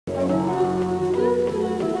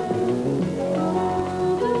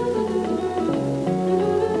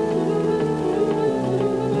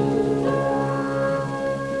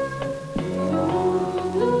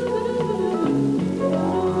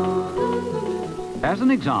As an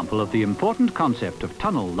example of the important concept of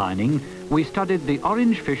tunnel lining, we studied the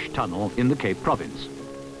Orange Fish Tunnel in the Cape Province.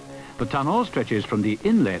 The tunnel stretches from the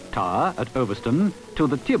inlet tower at Overston to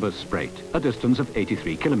the Tibusspruit, a distance of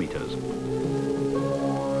 83 kilometres.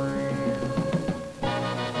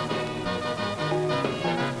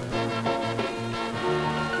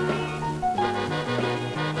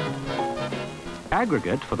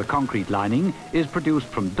 Aggregate for the concrete lining is produced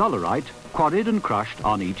from dolerite, quarried and crushed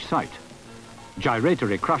on each site.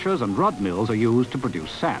 Gyratory crushers and rod mills are used to produce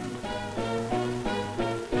sand.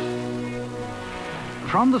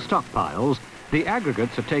 From the stockpiles, the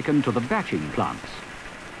aggregates are taken to the batching plants.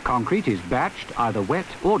 Concrete is batched either wet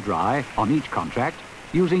or dry on each contract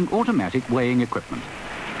using automatic weighing equipment.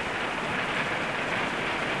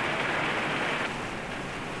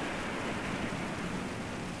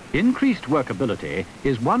 Increased workability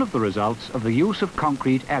is one of the results of the use of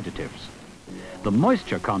concrete additives. The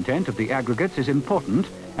moisture content of the aggregates is important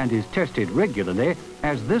and is tested regularly,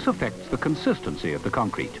 as this affects the consistency of the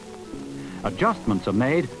concrete. Adjustments are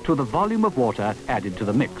made to the volume of water added to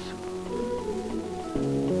the mix.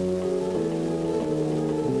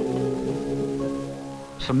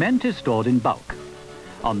 Cement is stored in bulk.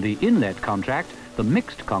 On the inlet contract, the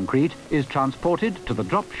mixed concrete is transported to the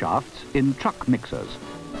drop shafts in truck mixers.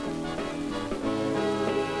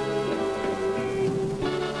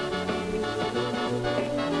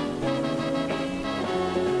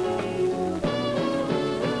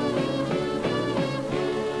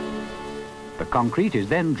 The concrete is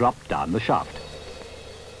then dropped down the shaft.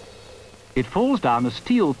 It falls down a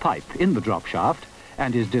steel pipe in the drop shaft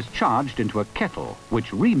and is discharged into a kettle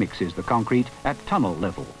which remixes the concrete at tunnel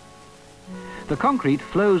level. The concrete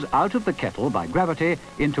flows out of the kettle by gravity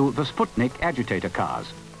into the Sputnik agitator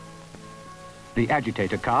cars. The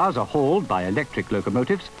agitator cars are hauled by electric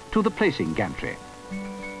locomotives to the placing gantry.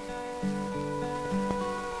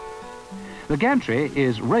 The gantry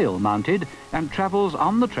is rail-mounted and travels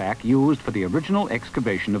on the track used for the original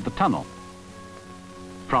excavation of the tunnel.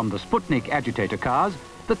 From the Sputnik agitator cars,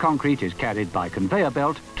 the concrete is carried by conveyor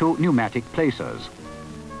belt to pneumatic placers.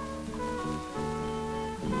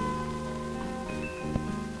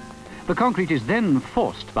 The concrete is then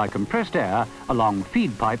forced by compressed air along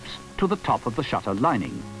feed pipes to the top of the shutter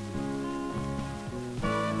lining.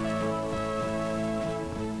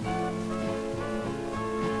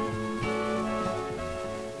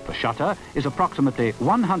 The shutter is approximately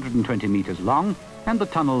 120 metres long and the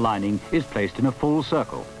tunnel lining is placed in a full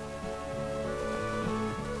circle.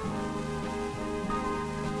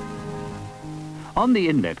 On the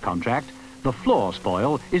inlet contract, the floor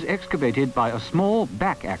spoil is excavated by a small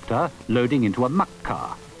back actor loading into a muck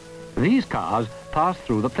car. These cars pass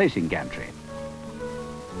through the placing gantry.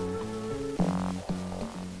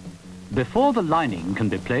 Before the lining can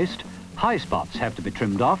be placed, high spots have to be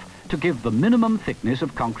trimmed off to give the minimum thickness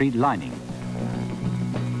of concrete lining.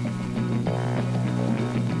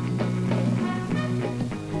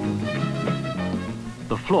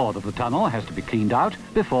 The floor of the tunnel has to be cleaned out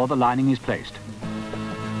before the lining is placed.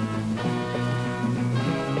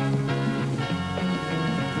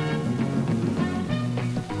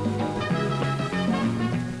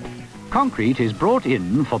 Concrete is brought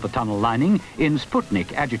in for the tunnel lining in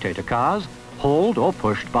Sputnik agitator cars, hauled or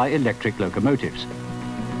pushed by electric locomotives.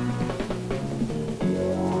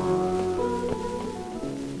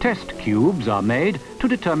 Test cubes are made to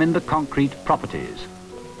determine the concrete properties.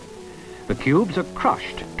 The cubes are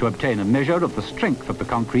crushed to obtain a measure of the strength of the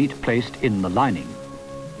concrete placed in the lining.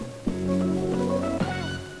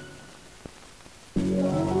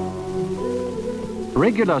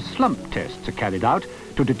 Regular slump tests are carried out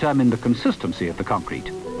to determine the consistency of the concrete.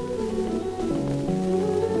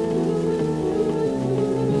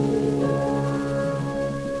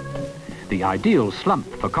 The ideal slump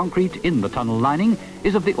for concrete in the tunnel lining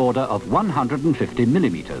is of the order of 150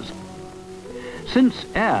 millimetres. Since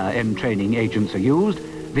air entraining agents are used,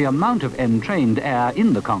 the amount of entrained air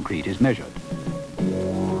in the concrete is measured.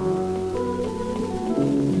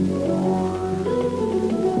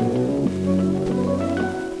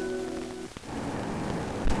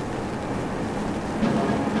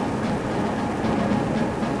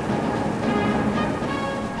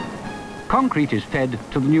 Concrete is fed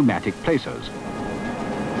to the pneumatic placers.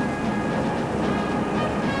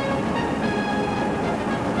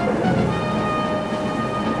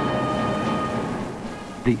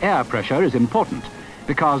 The air pressure is important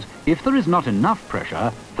because if there is not enough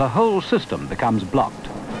pressure, the whole system becomes blocked.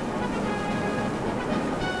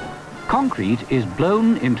 Concrete is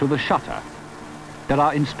blown into the shutter. There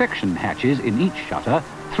are inspection hatches in each shutter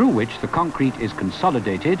through which the concrete is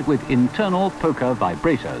consolidated with internal poker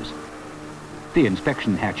vibrators. The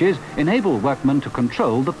inspection hatches enable workmen to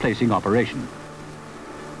control the placing operation.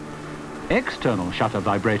 External shutter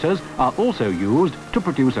vibrators are also used to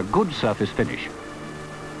produce a good surface finish.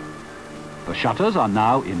 The shutters are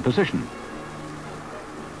now in position.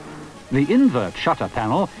 The invert shutter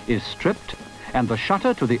panel is stripped and the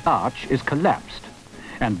shutter to the arch is collapsed,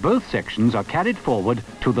 and both sections are carried forward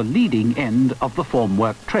to the leading end of the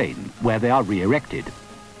formwork train, where they are re-erected.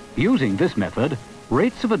 Using this method,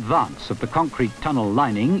 rates of advance of the concrete tunnel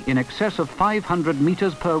lining in excess of 500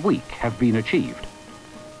 meters per week have been achieved.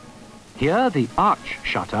 Here the arch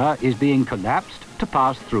shutter is being collapsed to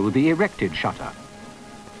pass through the erected shutter.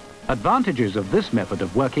 Advantages of this method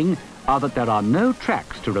of working are that there are no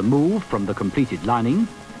tracks to remove from the completed lining,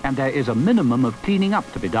 and there is a minimum of cleaning up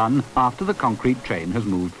to be done after the concrete train has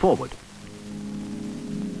moved forward.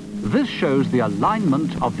 This shows the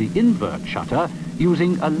alignment of the invert shutter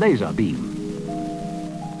using a laser beam.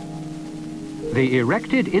 The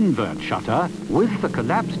erected invert shutter, with the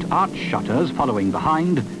collapsed arch shutters following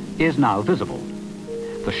behind, is now visible.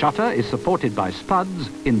 The shutter is supported by spuds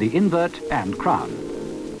in the invert and crown.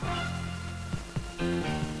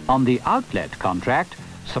 On the outlet contract,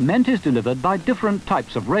 cement is delivered by different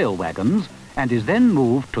types of rail wagons and is then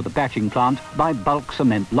moved to the batching plant by bulk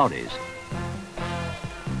cement lorries.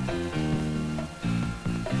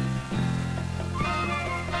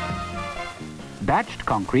 Batched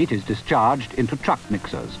concrete is discharged into truck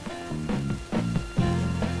mixers.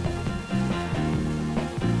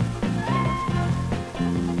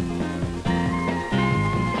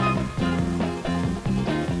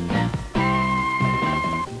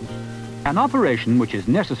 An operation which is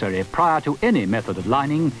necessary prior to any method of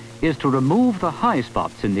lining is to remove the high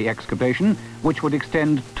spots in the excavation which would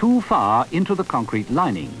extend too far into the concrete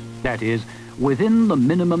lining, that is, within the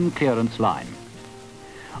minimum clearance line.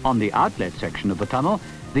 On the outlet section of the tunnel,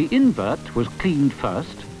 the invert was cleaned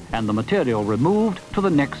first and the material removed to the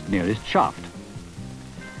next nearest shaft.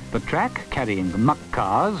 The track carrying the muck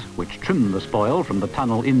cars, which trim the spoil from the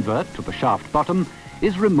tunnel invert to the shaft bottom,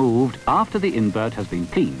 is removed after the invert has been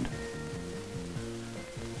cleaned.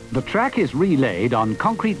 The track is relaid on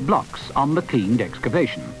concrete blocks on the cleaned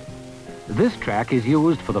excavation. This track is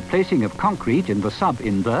used for the placing of concrete in the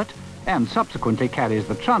sub-invert and subsequently carries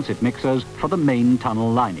the transit mixers for the main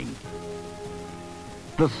tunnel lining.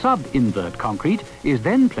 The sub-invert concrete is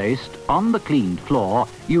then placed on the cleaned floor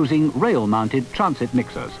using rail-mounted transit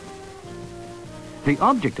mixers. The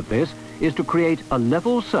object of this is to create a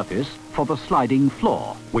level surface for the sliding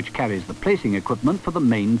floor, which carries the placing equipment for the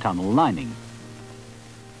main tunnel lining.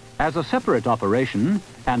 As a separate operation,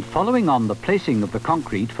 and following on the placing of the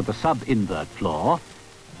concrete for the sub-invert floor,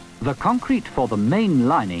 the concrete for the main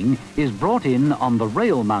lining is brought in on the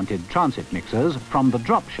rail-mounted transit mixers from the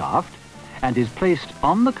drop shaft and is placed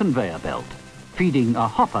on the conveyor belt, feeding a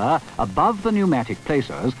hopper above the pneumatic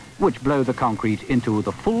placers which blow the concrete into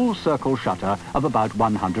the full circle shutter of about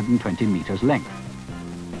 120 meters length.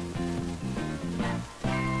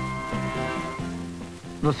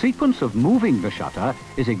 The sequence of moving the shutter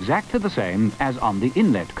is exactly the same as on the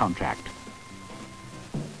inlet contract.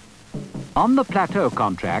 On the plateau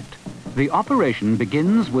contract, the operation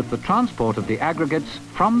begins with the transport of the aggregates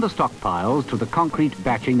from the stockpiles to the concrete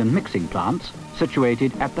batching and mixing plants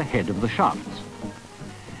situated at the head of the shafts.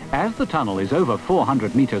 As the tunnel is over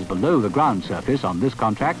 400 meters below the ground surface on this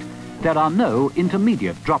contract, there are no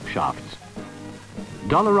intermediate drop shafts.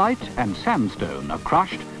 Dolerite and sandstone are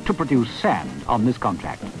crushed to produce sand on this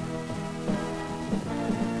contract.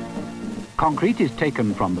 Concrete is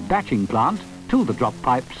taken from the batching plant to the drop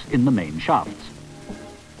pipes in the main shafts.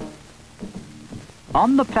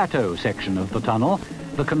 On the plateau section of the tunnel,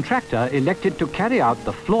 the contractor elected to carry out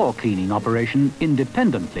the floor cleaning operation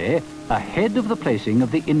independently ahead of the placing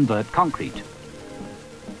of the invert concrete.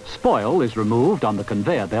 Spoil is removed on the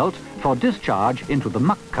conveyor belt for discharge into the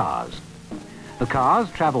muck cars. The cars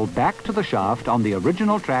travel back to the shaft on the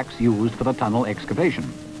original tracks used for the tunnel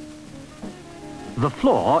excavation. The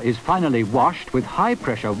floor is finally washed with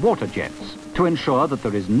high-pressure water jets to ensure that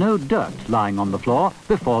there is no dirt lying on the floor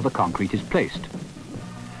before the concrete is placed.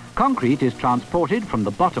 Concrete is transported from the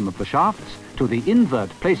bottom of the shafts to the invert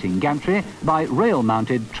placing gantry by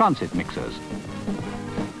rail-mounted transit mixers.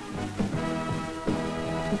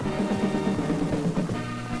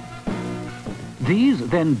 These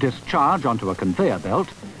then discharge onto a conveyor belt,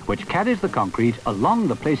 which carries the concrete along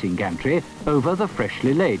the placing gantry over the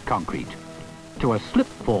freshly laid concrete, to a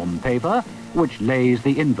slip-form paver, which lays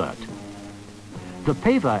the invert. The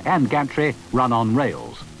paver and gantry run on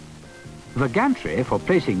rails. The gantry for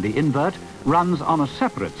placing the invert runs on a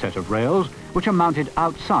separate set of rails, which are mounted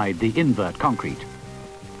outside the invert concrete.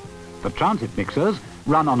 The transit mixers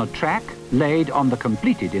run on a track laid on the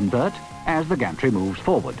completed invert as the gantry moves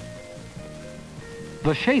forward.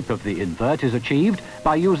 The shape of the invert is achieved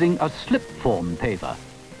by using a slip-form paver.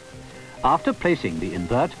 After placing the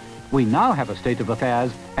invert, we now have a state of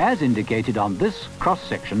affairs as indicated on this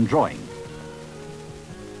cross-section drawing.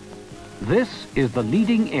 This is the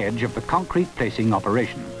leading edge of the concrete placing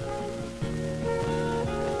operation.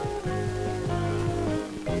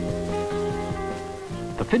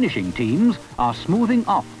 The finishing teams are smoothing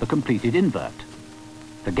off the completed invert.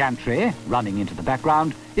 The gantry, running into the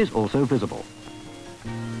background, is also visible.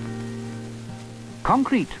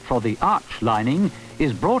 Concrete for the arch lining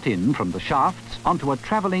is brought in from the shafts onto a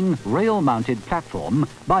travelling rail-mounted platform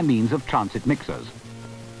by means of transit mixers.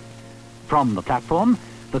 From the platform,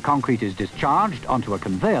 the concrete is discharged onto a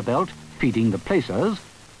conveyor belt feeding the placers,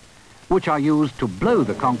 which are used to blow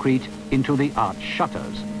the concrete into the arch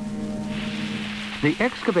shutters. The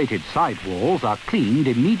excavated side walls are cleaned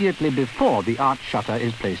immediately before the arch shutter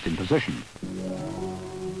is placed in position.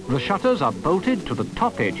 The shutters are bolted to the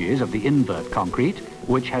top edges of the invert concrete,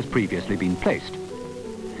 which has previously been placed.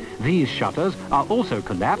 These shutters are also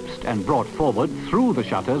collapsed and brought forward through the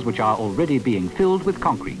shutters which are already being filled with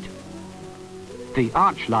concrete. The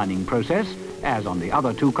arch lining process, as on the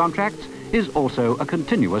other two contracts, is also a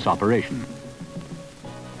continuous operation.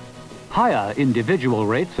 Higher individual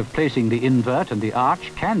rates of placing the invert and the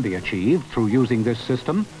arch can be achieved through using this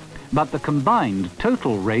system, but the combined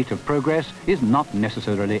total rate of progress is not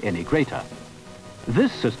necessarily any greater.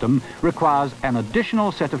 This system requires an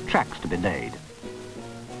additional set of tracks to be laid.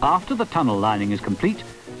 After the tunnel lining is complete,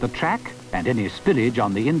 the track and any spillage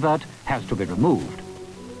on the invert has to be removed.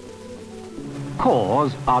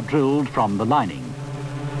 Cores are drilled from the lining.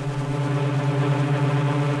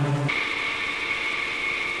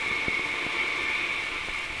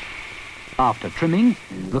 After trimming,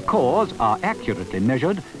 the cores are accurately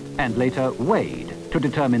measured and later weighed to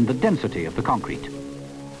determine the density of the concrete.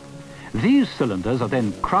 These cylinders are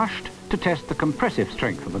then crushed to test the compressive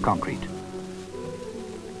strength of the concrete.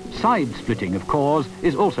 Side splitting of cores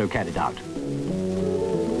is also carried out.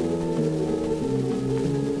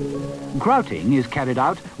 Grouting is carried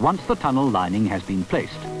out once the tunnel lining has been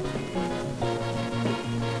placed.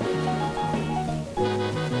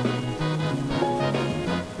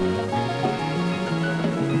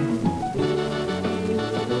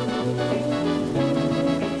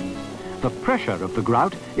 The pressure of the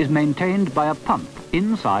grout is maintained by a pump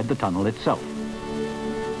inside the tunnel itself.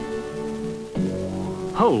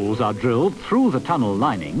 Holes are drilled through the tunnel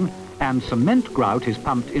lining and cement grout is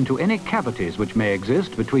pumped into any cavities which may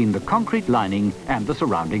exist between the concrete lining and the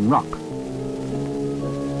surrounding rock.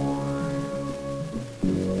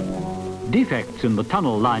 Defects in the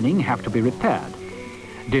tunnel lining have to be repaired.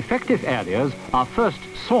 Defective areas are first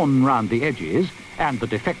sawn round the edges and the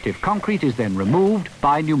defective concrete is then removed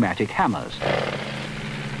by pneumatic hammers.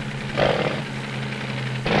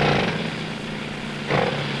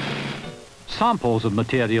 Samples of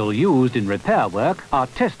material used in repair work are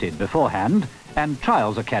tested beforehand and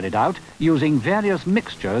trials are carried out using various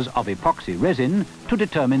mixtures of epoxy resin to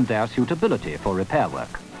determine their suitability for repair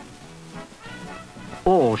work.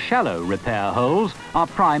 All shallow repair holes are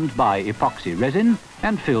primed by epoxy resin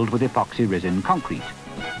and filled with epoxy resin concrete.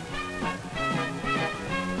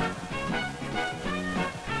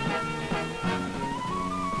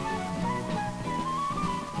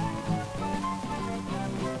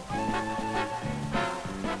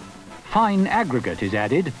 Fine aggregate is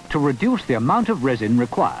added to reduce the amount of resin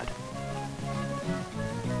required.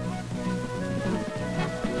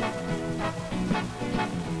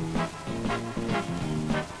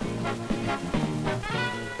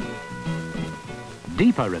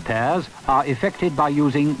 Deeper repairs are effected by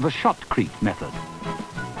using the shotcrete method.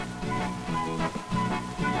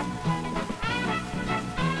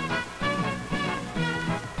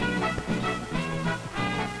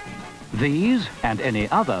 These and any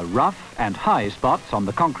other rough and high spots on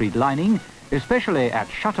the concrete lining, especially at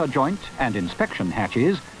shutter joint and inspection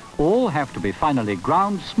hatches, all have to be finally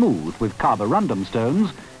ground smooth with carborundum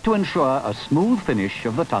stones to ensure a smooth finish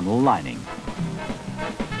of the tunnel lining.